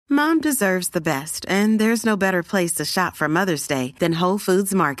Mom deserves the best, and there's no better place to shop for Mother's Day than Whole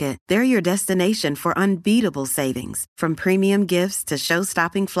Foods Market. They're your destination for unbeatable savings, from premium gifts to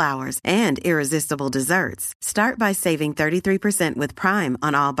show-stopping flowers and irresistible desserts. Start by saving 33% with Prime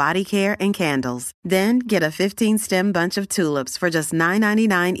on all body care and candles. Then get a 15-stem bunch of tulips for just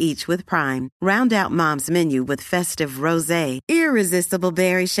 $9.99 each with Prime. Round out Mom's menu with festive rosé, irresistible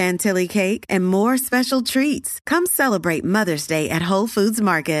berry chantilly cake, and more special treats. Come celebrate Mother's Day at Whole Foods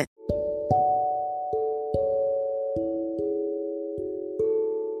Market.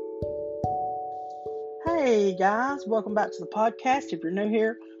 Hey guys, welcome back to the podcast. If you're new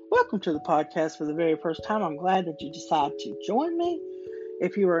here, welcome to the podcast for the very first time. I'm glad that you decided to join me.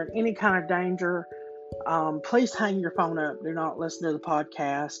 If you are in any kind of danger, please hang your phone up. Do not listen to the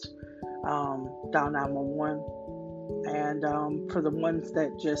podcast. Dial 911. And for the ones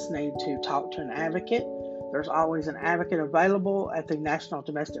that just need to talk to an advocate, there's always an advocate available at the National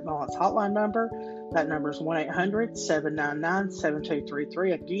Domestic Violence Hotline number. That number is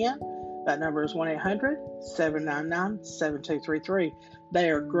 1-800-799-7233. Again, that number is 1-800-799-7233. They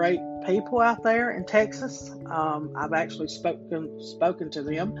are great people out there in Texas. I've actually spoken to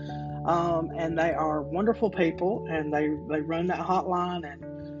them, and they are wonderful people, and they run that hotline,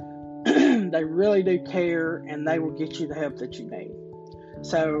 and they really do care, and they will get you the help that you need.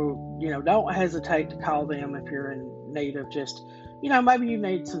 So, don't hesitate to call them if you're in need of just, maybe you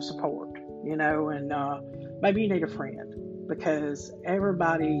need some support, and maybe you need a friend, because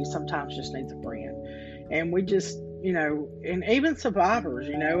everybody sometimes just needs a friend. And we just, and even survivors,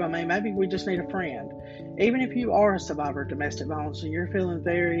 maybe we just need a friend. Even if you are a survivor of domestic violence and you're feeling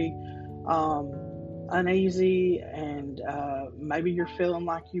very uneasy, and maybe you're feeling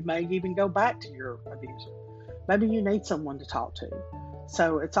like you may even go back to your abuser, maybe you need someone to talk to.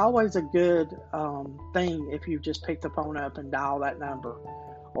 So it's always a good thing if you just pick the phone up and dial that number,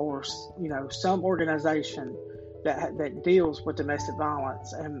 or some organization that deals with domestic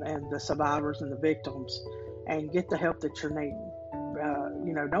violence and the survivors and the victims, and get the help that you're needing.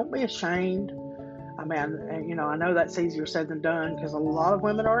 Don't be ashamed. I know that's easier said than done, because a lot of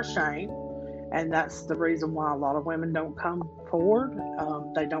women are ashamed, and that's the reason why a lot of women don't come forward.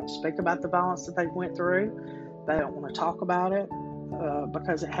 They don't speak about the violence that they went through. They don't want to talk about it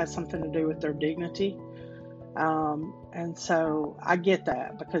because it has something to do with their dignity. And so I get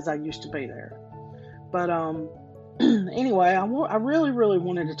that, because I used to be there. But anyway, I really, really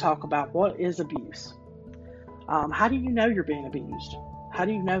wanted to talk about what is abuse. How do you know you're being abused? How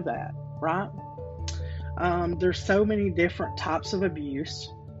do you know that, right? There's so many different types of abuse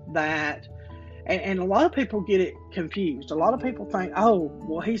that, and a lot of people get it confused. A lot of people think, oh,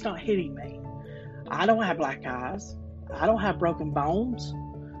 well, he's not hitting me. I don't have black eyes. I don't have broken bones.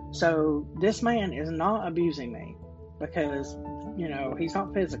 So this man is not abusing me, because, he's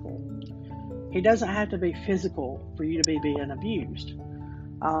not physical. He doesn't have to be physical for you to be being abused.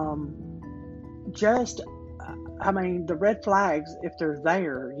 The red flags, if they're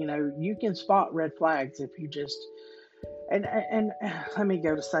there, you can spot red flags if you just, and let me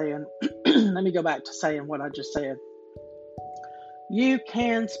go back to saying what I just said. You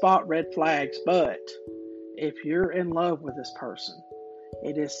can spot red flags, but if you're in love with this person,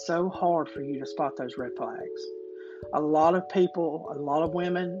 it is so hard for you to spot those red flags. A lot of people, a lot of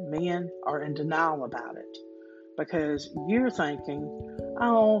women, men are in denial about it, because you're thinking,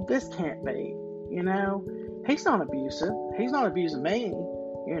 oh, this can't be, he's not abusive. He's not abusing me,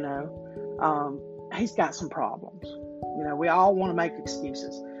 he's got some problems. We all want to make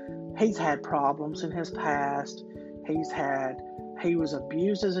excuses. He's had problems in his past. He was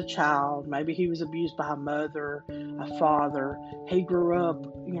abused as a child. Maybe he was abused by a mother, a father. He grew up,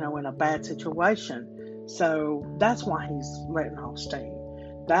 in a bad situation. So that's why he's letting off steam.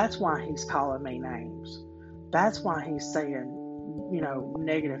 That's why he's calling me names. That's why he's saying,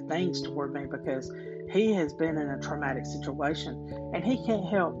 negative things toward me, because he has been in a traumatic situation, and he can't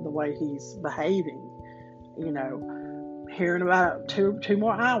help the way he's behaving. Here in about two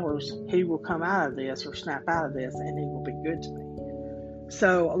more hours, he will come out of this, or snap out of this, and he will be good to me.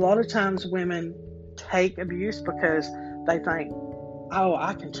 So a lot of times women take abuse because they think, oh,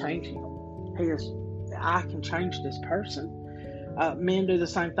 I can change him. I can change this person. Men do the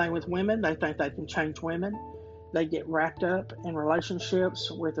same thing with women. They think they can change women. They get wrapped up in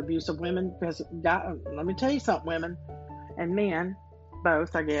relationships with abusive women, because let me tell you something, women and men,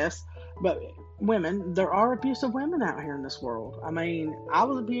 both, I guess, but women, there are abusive women out here in this world. I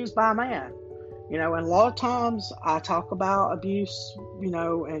was abused by a man, and a lot of times I talk about abuse,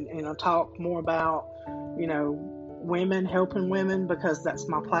 and I talk more about, women helping women, because that's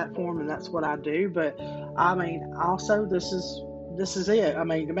my platform and that's what I do. But also, this is this is it. I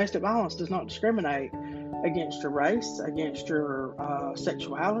mean, domestic violence does not discriminate against your race, against your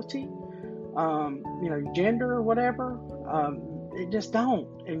sexuality, your gender or whatever. It just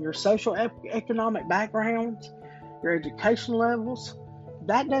don't. And your social economic backgrounds, your education levels,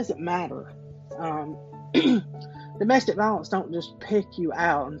 that doesn't matter. Domestic violence don't just pick you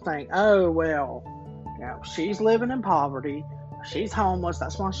out and think, oh, well, she's living in poverty, she's homeless,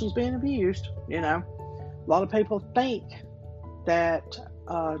 that's why she's being abused. A lot of people think that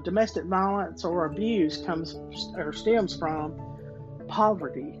domestic violence or abuse comes or stems from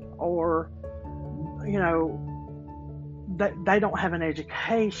poverty, or that they don't have an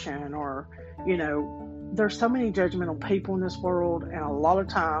education, or there's so many judgmental people in this world, and a lot of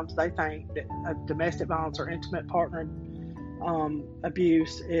times they think that a domestic violence or intimate partner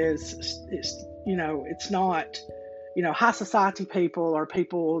abuse it's not, high society people or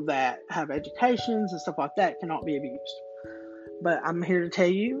people that have educations and stuff like that cannot be abused. But I'm here to tell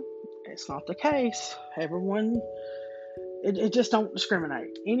you, it's not the case. Everyone, it just don't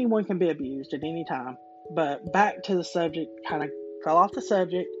discriminate. Anyone can be abused at any time. But back to the subject, kind of fell off the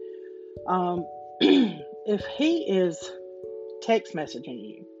subject. If he is text messaging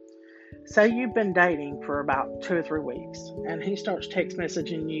you, say you've been dating for about 2 or 3 weeks, and he starts text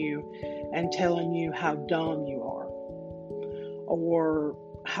messaging you and telling you how dumb you are, or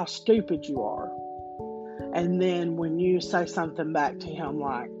how stupid you are. And then when you say something back to him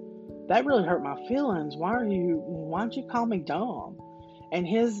like, that really hurt my feelings, why'd you call me dumb? And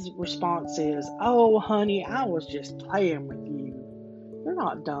his response is, oh, honey, I was just playing with you. You're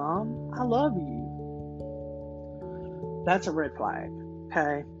not dumb. I love you. That's a red flag,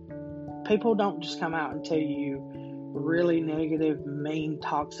 okay? People don't just come out and tell you really negative, mean,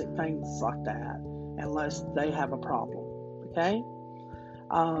 toxic things like that unless they have a problem, okay?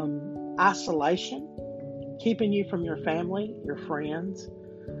 Isolation, keeping you from your family, your friends,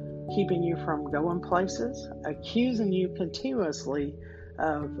 keeping you from going places, accusing you continuously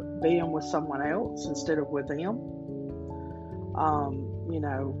of being with someone else instead of with them,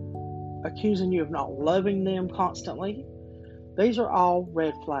 accusing you of not loving them constantly. These are all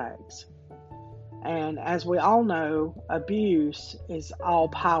red flags. And as we all know, abuse is all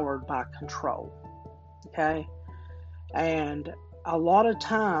powered by control, okay? And a lot of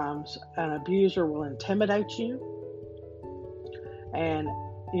times an abuser will intimidate you, and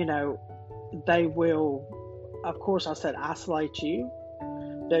they will, of course, I said isolate you.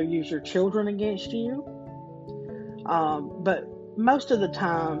 They'll use your children against you. But most of the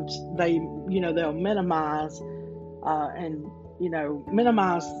times they'll minimize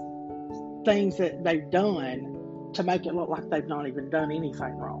minimize things that they've done to make it look like they've not even done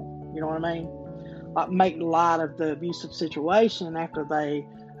anything wrong. You know what I mean? Like make light of the abusive situation after they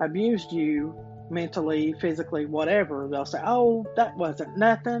abused you mentally, physically, whatever. They'll say, oh, that wasn't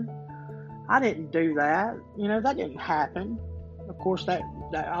nothing. I didn't do that. That didn't happen. Of course, that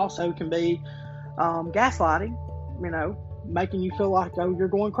also can be gaslighting, making you feel like, oh, you're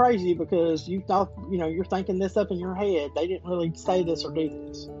going crazy because you thought, you're thinking this up in your head. They didn't really say this or do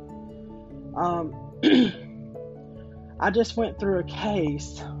this. I just went through a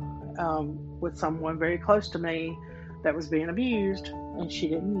case with someone very close to me that was being abused, and she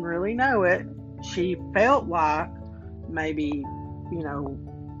didn't really know it. She felt like maybe,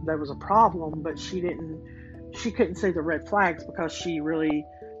 there was a problem, but she couldn't see the red flags because she really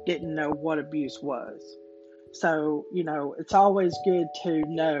didn't know what abuse was. So, it's always good to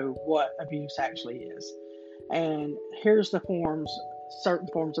know what abuse actually is. And here's the certain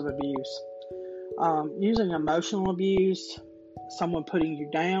forms of abuse. Using emotional abuse, someone putting you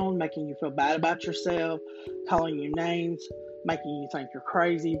down, making you feel bad about yourself, calling you names, making you think you're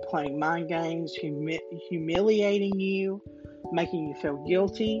crazy, playing mind games, humiliating you, making you feel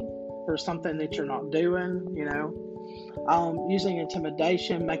guilty for something that you're not doing, using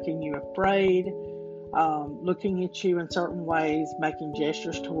intimidation, making you afraid, looking at you in certain ways, making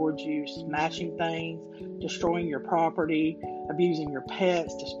gestures towards you, smashing things, destroying your property, abusing your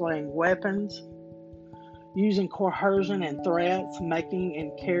pets, displaying weapons, using coercion and threats, making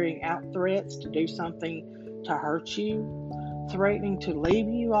and carrying out threats to do something to hurt you, threatening to leave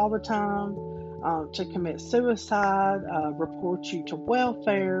you all the time, to commit suicide, report you to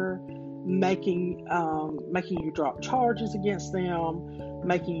welfare, making you drop charges against them,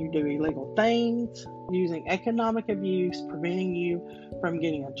 making you do illegal things, using economic abuse, preventing you from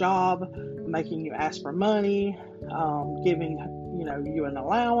getting a job, making you ask for money, giving you an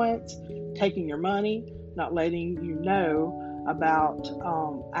allowance, taking your money, not letting you know about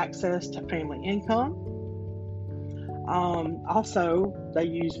access to family income, Also, they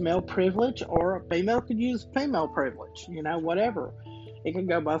use male privilege, or a female could use female privilege, whatever. It can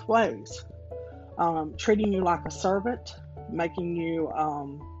go both ways. Treating you like a servant, making you,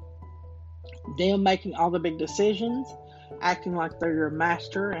 them making all the big decisions, acting like they're your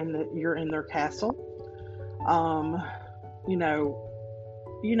master and that you're in their castle. You know,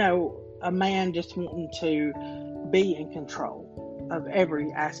 a man just wanting to be in control of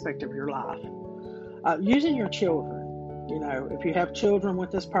every aspect of your life. Using your children. If you have children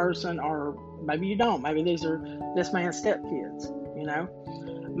with this person, or maybe you don't, maybe these are this man's stepkids,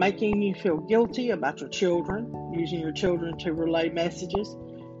 making you feel guilty about your children, using your children to relay messages,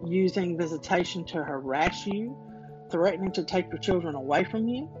 using visitation to harass you, threatening to take your children away from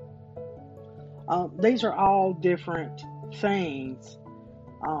you. These are all different things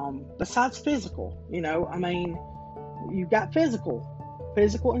besides physical. You've got physical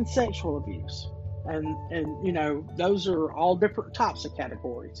and sexual abuse. And those are all different types of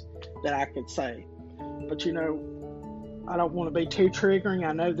categories that I could say. But, I don't want to be too triggering.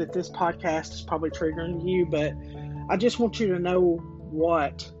 I know that this podcast is probably triggering you, but I just want you to know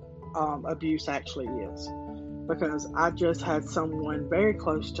what abuse actually is. Because I just had someone very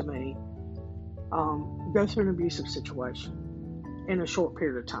close to me go through an abusive situation in a short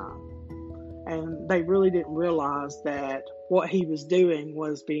period of time. And they really didn't realize that what he was doing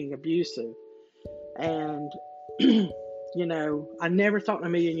was being abusive. And, I never thought in a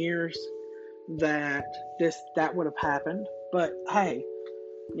million years that that would have happened. But hey,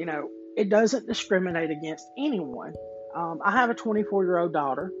 it doesn't discriminate against anyone. I have a 24-year-old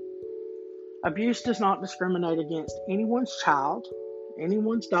daughter. Abuse does not discriminate against anyone's child,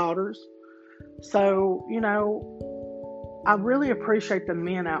 anyone's daughters. So, I really appreciate the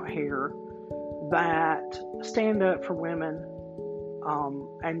men out here that stand up for women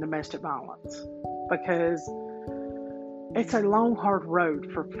and domestic violence, because it's a long, hard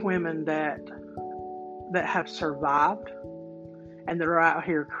road for women that have survived and that are out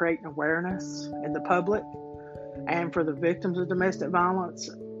here creating awareness in the public. And for the victims of domestic violence,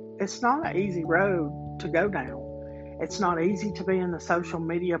 it's not an easy road to go down. It's not easy to be in the social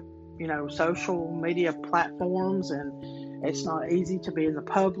media platforms, and it's not easy to be in the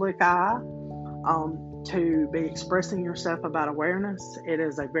public eye, to be expressing yourself about awareness. It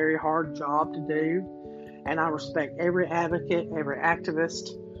is a very hard job to do, and I respect every advocate, every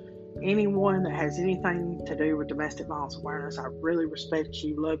activist, anyone that has anything to do with domestic violence awareness. I really respect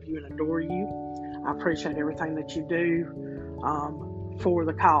you, love you, and adore you. I appreciate everything that you do for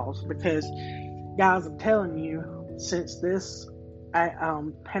the cause, because, guys, I'm telling you, since this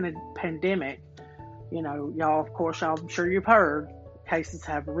pandemic, y'all, of course, I'm sure you've heard, cases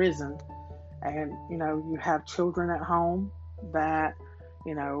have risen. And, you have children at home that,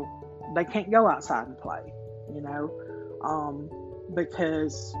 they can't go outside and play,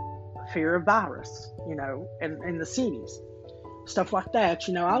 because fear of virus, in the cities, stuff like that.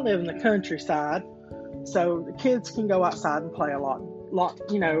 I live in the countryside, so the kids can go outside and play a lot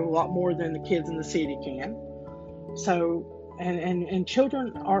more than the kids in the city can. So, and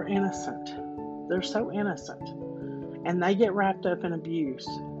children are innocent. They're so innocent. And they get wrapped up in abuse,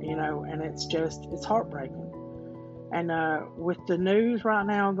 and it's heartbreaking. And with the news right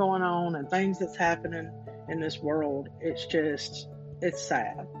now going on and things that's happening in this world, it's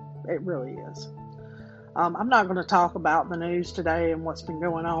sad. It really is. I'm not going to talk about the news today and what's been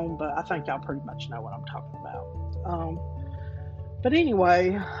going on, but I think y'all pretty much know what I'm talking about. But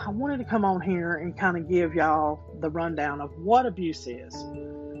anyway, I wanted to come on here and kind of give y'all the rundown of what abuse is.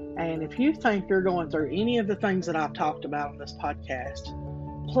 And if you think you're going through any of the things that I've talked about on this podcast,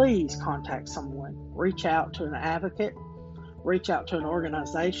 please contact someone. Reach out to an advocate. Reach out to an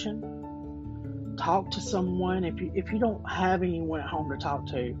organization. Talk to someone. If you don't have anyone at home to talk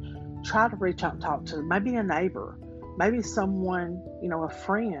to, try to reach out and talk to maybe a neighbor, maybe someone, a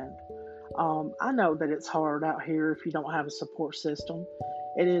friend. I know that it's hard out here if you don't have a support system.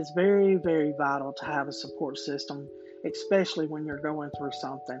 It is very, very vital to have a support system, especially when you're going through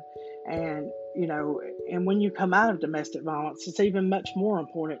something. And, and when you come out of domestic violence, it's even much more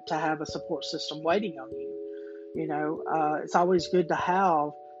important to have a support system waiting on you. It's always good to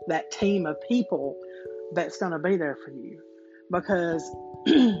have that team of people that's going to be there for you, because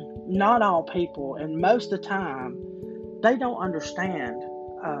not all people, and most of the time, they don't understand.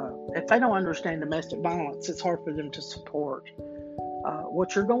 If they don't understand domestic violence, it's hard for them to support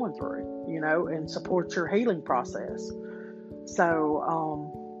what you're going through, and support your healing process. So,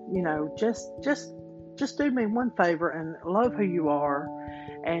 just do me one favor and love who you are,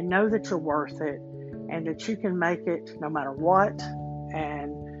 and know that you're worth it, and that you can make it no matter what,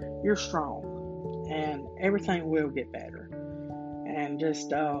 and you're strong. and everything will get better. And just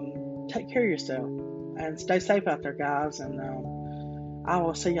take care of yourself and stay safe out there, guys. And I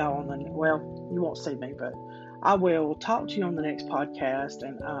will see y'all on you won't see me, but I will talk to you on the next podcast.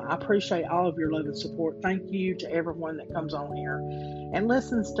 And I appreciate all of your love and support. Thank you to everyone that comes on here and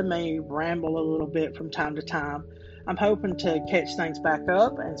listens to me ramble a little bit from time to time. I'm hoping to catch things back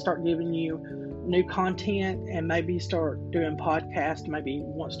up and start giving you new content, and maybe start doing podcasts maybe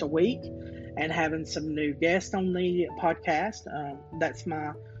once a week and having some new guests on the podcast. That's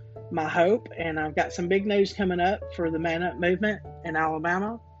my hope. And I've got some big news coming up for the Man Up movement in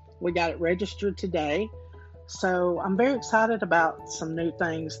Alabama. We got it registered today. So I'm very excited about some new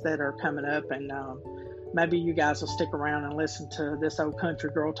things that are coming up, and maybe you guys will stick around and listen to this old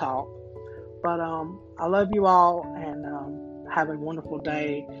country girl talk. But I love you all, and have a wonderful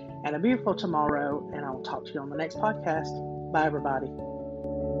day and a beautiful tomorrow, and I'll talk to you on the next podcast. Bye, everybody.